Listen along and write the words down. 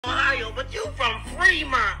You from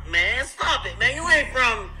Fremont, man. Stop it, man. You ain't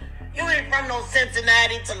from no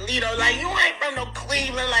Cincinnati, Toledo. Like, you ain't from no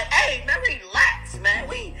Cleveland. Like, hey, man, relax, man.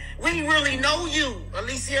 We really know you,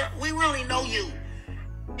 Alicia. We really know you.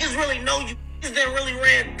 Just really know you. Just done really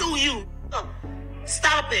ran through you.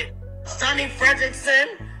 Stop it. Sonny Fredrickson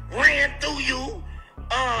ran through you.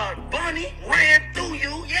 Bunny ran through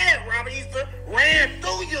you. Yeah, Robert Easter ran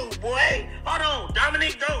through you, boy. Hold on.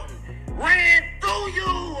 Dominic Doughton ran through you.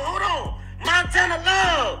 Hold on. Montana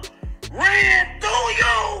Love ran through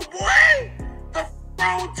you, boy. The f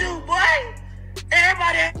wrong with you, boy?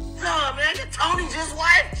 Everybody has some, man. Tony just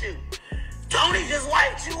wiped you. Tony just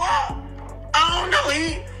wiped you up. I don't know.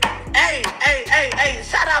 Hey.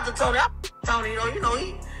 Shout out to Tony. Tony,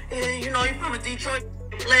 you know he from a Detroit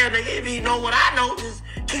player. Nigga, if he know what I know, just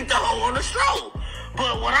keep the hoe on the stroll.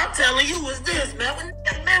 But what I'm telling you is this, man. When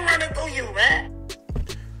men running through you, man.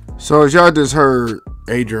 So as y'all just heard,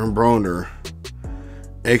 Adrien Broner,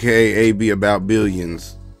 aka AB About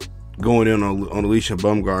Billions, going in on Alicia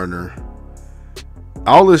Bumgarner.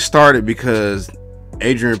 All this started because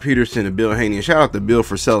Adrian Peterson and Bill Haney, and shout out to Bill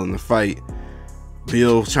for selling the fight.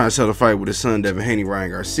 Bill trying to sell the fight with his son Devin Haney,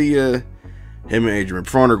 Ryan Garcia. Him and Adrien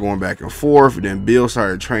Broner going back and forth. And then Bill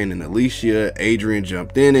started training Alicia. Adrien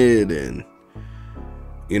jumped in it, and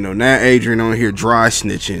you know, now Adrien on here dry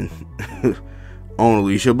snitching on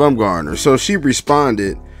Alicia Bumgarner. So she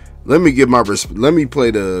responded. Let me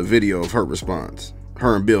play the video of her response.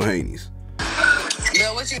 Her and Bill Haney's.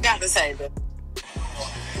 Bill, what you got to say, Bill?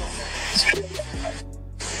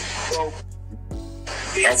 So,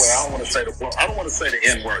 I don't want to say the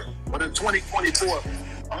N word, but in 2024,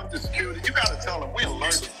 undisputed, you got to tell them we're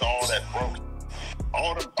allergic to all that broken,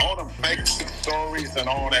 all them fake stories and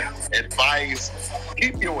all that advice.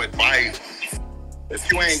 Keep your advice. If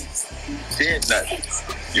you ain't did nothing,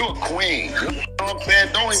 you a queen. You know what I'm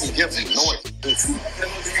saying? Don't even just ignore it.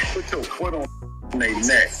 Just put your foot on their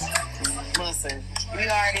neck. Listen, you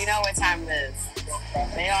already know what time it is.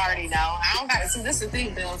 They already know. I don't gotta see. This is the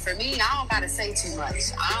thing, Bill. For me, I don't gotta say too much.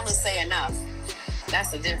 I only say enough.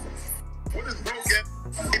 That's the difference. What is bro get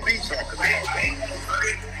talking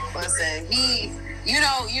about? Listen, you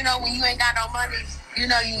know, when you ain't got no money, you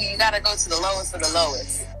know, you gotta go to the lowest of the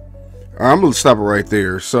lowest. I'm gonna stop it right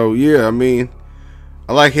there. So yeah, I mean,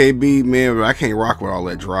 I like AB, man, but I can't rock with all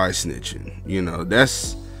that dry snitching. You know,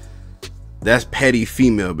 that's petty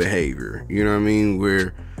female behavior. You know what I mean?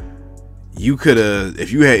 Where you could have,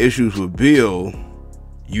 if you had issues with Bill,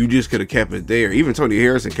 you just could have kept it there. Even Tony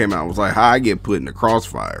Harrison came out and was like, "How I get put in the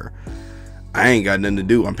crossfire? I ain't got nothing to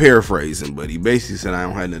do." I'm paraphrasing, but he basically said I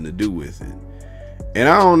don't have nothing to do with it. And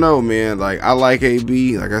I don't know, man. Like, I like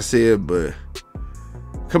AB, like I said, but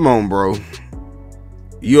come on, bro.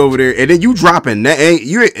 You over there, and then you dropping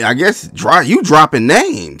you dropping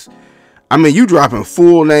names. I mean, you dropping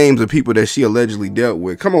full names of people that she allegedly dealt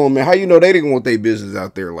with. Come on, man. How you know they didn't want their business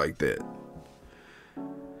out there like that?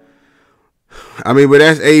 I mean, but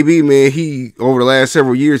that's AB, man. He, over the last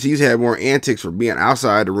several years, he's had more antics for being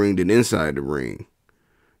outside the ring than inside the ring.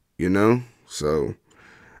 You know? So,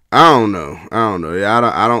 I don't know. I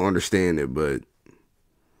don't understand it, but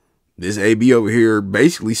this AB over here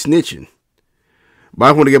basically snitching. But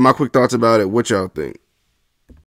I want to get my quick thoughts about it. What y'all think?